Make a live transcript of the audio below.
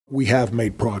we have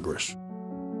made progress.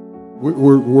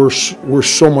 We're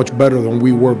so much better than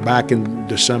we were back in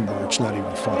December. It's not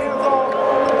even funny.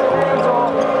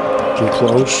 We're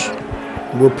close.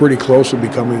 We're pretty close to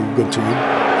becoming a good team.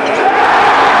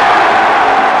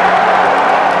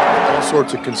 All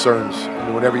sorts of concerns.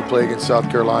 Whenever you play against South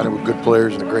Carolina with good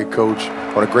players and a great coach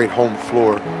on a great home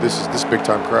floor, this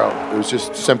big-time crowd. It was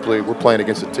just simply we're playing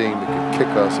against a team that can kick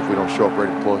us if we don't show up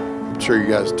ready to play. I'm sure you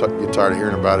guys get tired of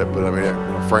hearing about it, but I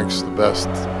mean, Frank's the best.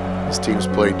 His teams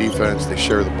play defense. They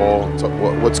share the ball. So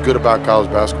what's good about college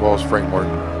basketball is Frank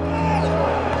Martin.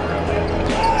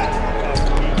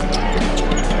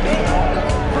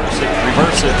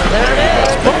 Reverse it. There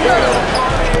it is.